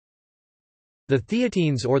The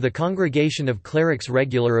Theatines or the Congregation of Clerics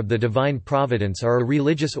Regular of the Divine Providence are a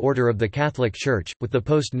religious order of the Catholic Church, with the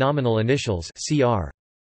post-nominal initials Cr.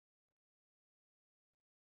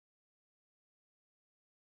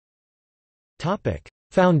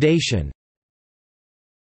 Foundation.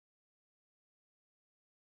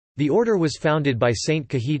 The order was founded by Saint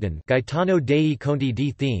Cajetan, Gaetano dei Conti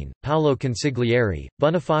di Thiene, Paolo Consigliere,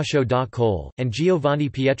 Bonifacio da Colle, and Giovanni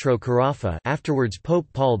Pietro Carafa, afterwards Pope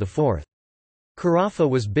Paul IV. Carafa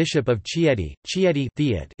was bishop of Chieti. Chieti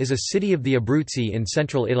is a city of the Abruzzi in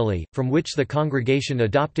central Italy, from which the congregation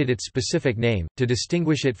adopted its specific name, to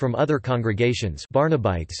distinguish it from other congregations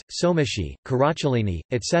Barnabites, Somasci, Caracciolini,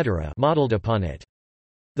 etc. modeled upon it.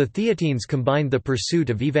 The Theatines combined the pursuit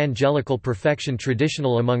of evangelical perfection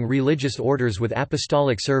traditional among religious orders with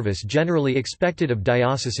apostolic service generally expected of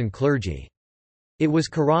diocesan clergy. It was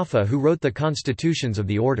Carafa who wrote the constitutions of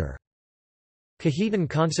the order. Cajetan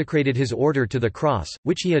consecrated his order to the cross,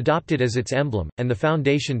 which he adopted as its emblem, and the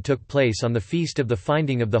foundation took place on the feast of the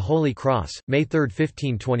Finding of the Holy Cross, May 3,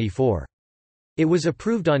 1524. It was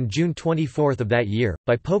approved on June 24 of that year,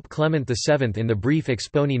 by Pope Clement VII in the brief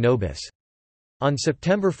Exponi Nobis. On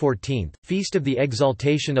September 14, feast of the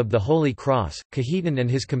Exaltation of the Holy Cross, Cajetan and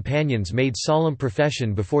his companions made solemn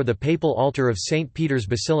profession before the papal altar of St. Peter's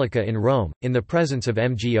Basilica in Rome, in the presence of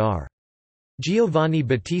Mgr. Giovanni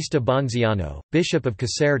Battista Bonziano, Bishop of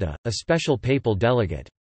Caserta, a special papal delegate.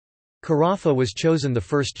 Carafa was chosen the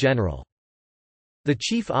first general. The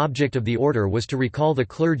chief object of the order was to recall the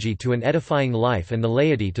clergy to an edifying life and the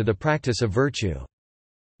laity to the practice of virtue.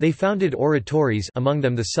 They founded oratories, among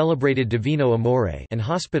them the celebrated Divino Amore, and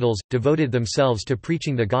hospitals, devoted themselves to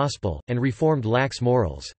preaching the gospel, and reformed lax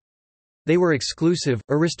morals. They were exclusive,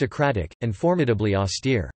 aristocratic, and formidably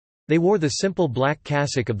austere. They wore the simple black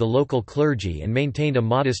cassock of the local clergy and maintained a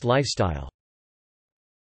modest lifestyle.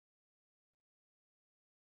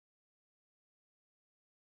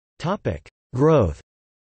 Growth.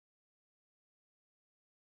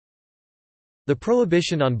 The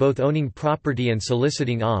prohibition on both owning property and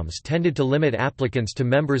soliciting alms tended to limit applicants to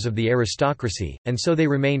members of the aristocracy, and so they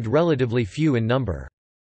remained relatively few in number.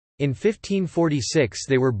 In 1546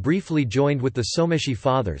 they were briefly joined with the Somasci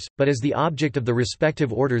Fathers, but as the object of the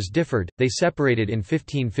respective orders differed, they separated in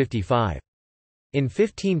 1555. In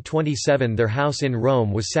 1527 their house in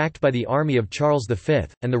Rome was sacked by the army of Charles V,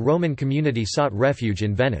 and the Roman community sought refuge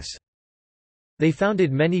in Venice. They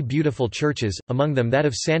founded many beautiful churches, among them that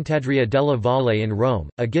of Sant'Andrea della Valle in Rome,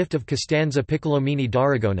 a gift of Costanza Piccolomini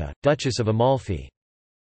d'Aragona, Duchess of Amalfi.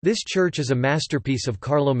 This church is a masterpiece of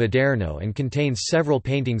Carlo Maderno and contains several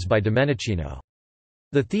paintings by Domenichino.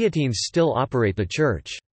 The Theatines still operate the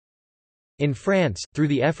church. In France, through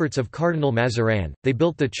the efforts of Cardinal Mazarin, they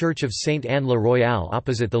built the Church of Sainte-Anne-la-Royale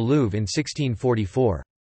opposite the Louvre in 1644.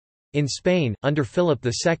 In Spain, under Philip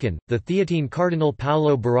II, the Theatine Cardinal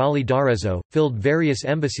Paolo Baralli d'Arezzo, filled various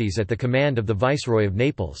embassies at the command of the Viceroy of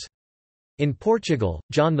Naples. In Portugal,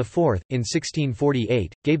 John IV, in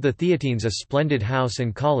 1648, gave the Theatines a splendid house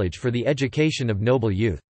and college for the education of noble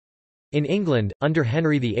youth. In England, under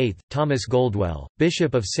Henry VIII, Thomas Goldwell,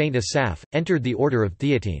 Bishop of St. Asaph, entered the Order of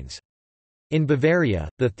Theatines. In Bavaria,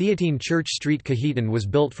 the Theatine Church Street Cajetan was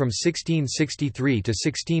built from 1663 to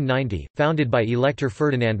 1690, founded by Elector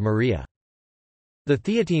Ferdinand Maria. The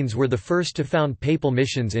Theatines were the first to found papal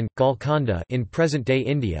missions in Golconda in present-day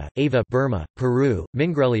India, Ava, Burma, Peru,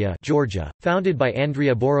 Mingrelia, Georgia, founded by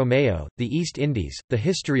Andrea Borromeo, the East Indies, the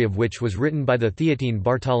history of which was written by the Theatine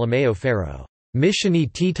Bartolomeo Ferro, Missioni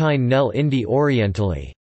Theatine nel Indi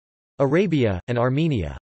Orientali, Arabia, and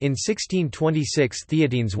Armenia. In 1626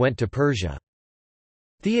 Theatines went to Persia.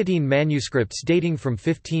 Theatine manuscripts dating from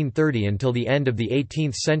 1530 until the end of the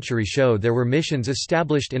 18th century show there were missions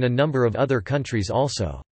established in a number of other countries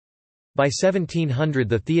also. By 1700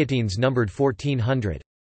 the Theatines numbered 1400.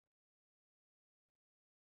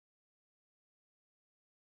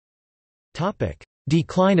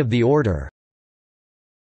 Decline of the order.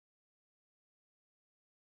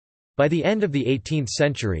 By the end of the 18th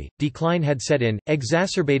century, decline had set in,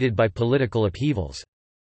 exacerbated by political upheavals.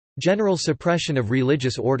 General suppression of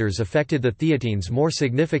religious orders affected the Theatines more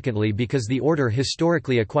significantly because the order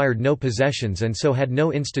historically acquired no possessions and so had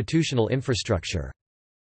no institutional infrastructure.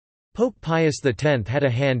 Pope Pius X had a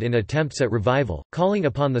hand in attempts at revival, calling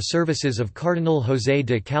upon the services of Cardinal José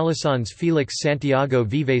de Calasanz Félix Santiago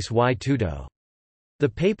Vives y Tudo. The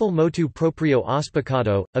papal motu proprio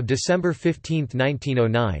auspicado, of December 15,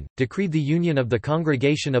 1909, decreed the union of the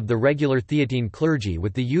Congregation of the Regular Theatine Clergy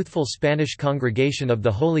with the youthful Spanish Congregation of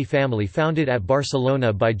the Holy Family founded at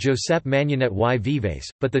Barcelona by Josep Manyanet y Vives,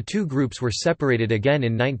 but the two groups were separated again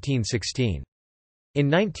in 1916. In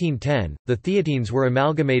 1910, the Theatines were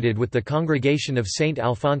amalgamated with the Congregation of Saint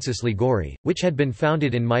Alphonsus Liguori, which had been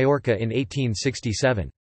founded in Majorca in 1867.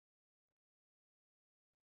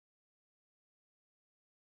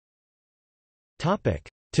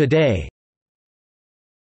 Today.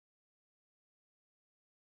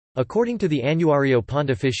 According to the Annuario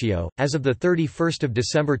Pontificio, as of 31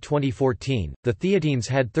 December 2014, the Theatines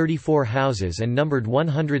had 34 houses and numbered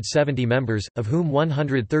 170 members, of whom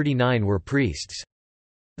 139 were priests.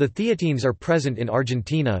 The Theatines are present in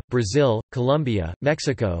Argentina, Brazil, Colombia,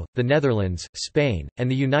 Mexico, the Netherlands, Spain, and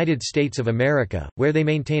the United States of America, where they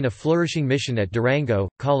maintain a flourishing mission at Durango,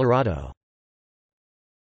 Colorado.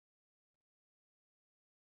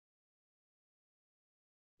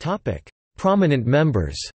 Prominent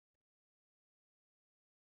members.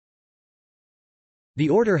 The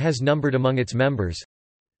order has numbered among its members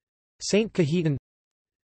Saint Cajetan,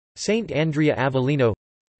 Saint Andrea Avellino,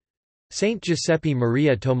 Saint Giuseppe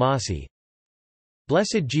Maria Tomasi,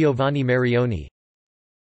 Blessed Giovanni Marioni,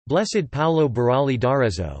 Blessed Paolo Barali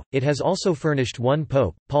d'Arezzo. It has also furnished one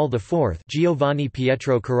pope, Paul IV, Giovanni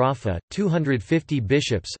Pietro Carafa, 250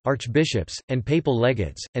 bishops, archbishops, and papal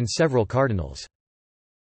legates, and several cardinals.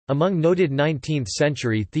 Among noted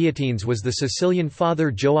 19th-century Theatines was the Sicilian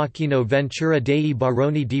father Gioacchino Ventura dei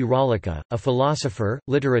Baroni di Rallica, a philosopher,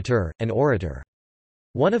 litterateur, and orator.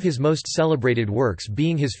 One of his most celebrated works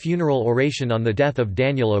being his funeral oration on the death of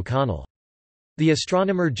Daniel O'Connell. The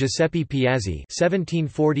astronomer Giuseppe Piazzi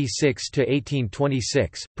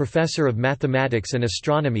 (1746–1826), professor of mathematics and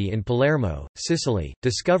astronomy in Palermo, Sicily,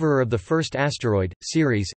 discoverer of the first asteroid,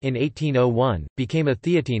 Ceres, in 1801, became a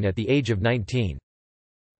Theatine at the age of 19.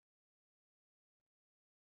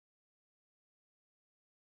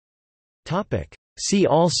 See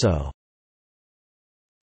also: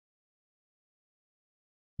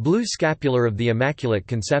 Blue scapular of the Immaculate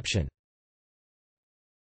Conception.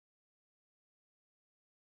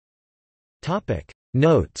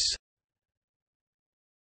 Notes.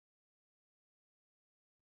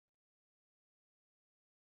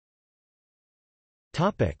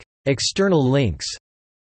 External links.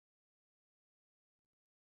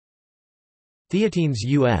 Theatines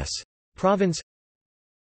U.S. province,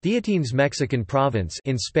 Theatines Mexican province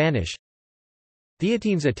in Spanish,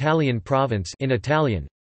 Theatines Italian province in Italian.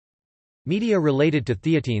 Media related to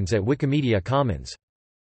Theatines at Wikimedia Commons.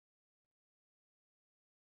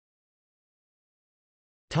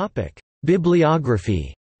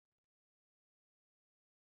 Bibliography.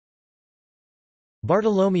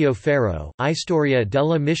 Bartolomeo Ferro, Storia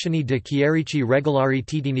della Missione de Chierici Regolari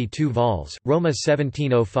Theatini 2 vols, Roma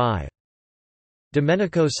 1705.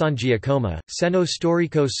 Domenico Sangiacomo, Senno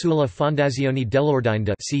storico sulla fondazione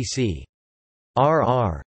dell'Ordine cc.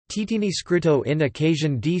 R.R. Theatini scritto in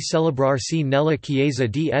occasione di celebrarsi nella chiesa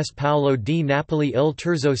di S. Paolo di Napoli il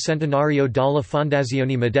terzo centenario della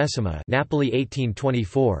fondazione medesima, Napoli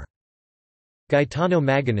 1824. Gaetano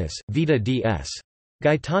Maganus, Vita di S.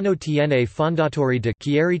 Gaetano tiene fondatori de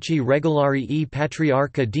Chierici Regolari e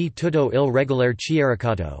Patriarca di tutto il Regolare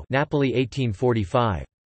Chiericato, Napoli 1845.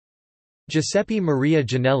 Giuseppe Maria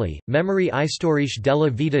Ginelli, Memorie historiche della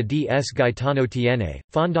vita di S. Gaetano Tiene,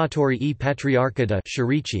 Fondatori e Patriarca de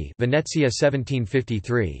Chierici, Venezia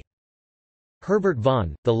 1753. Herbert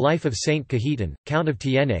Vaughan, The Life of Saint Cajetan, Count of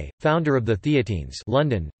Tiene, founder of the Theatines,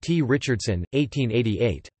 London, T. Richardson,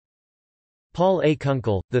 1888. Paul A.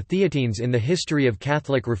 Kunkel, The Theatines in the History of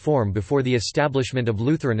Catholic Reform Before the Establishment of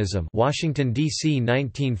Lutheranism, Washington, D.C.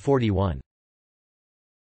 1941.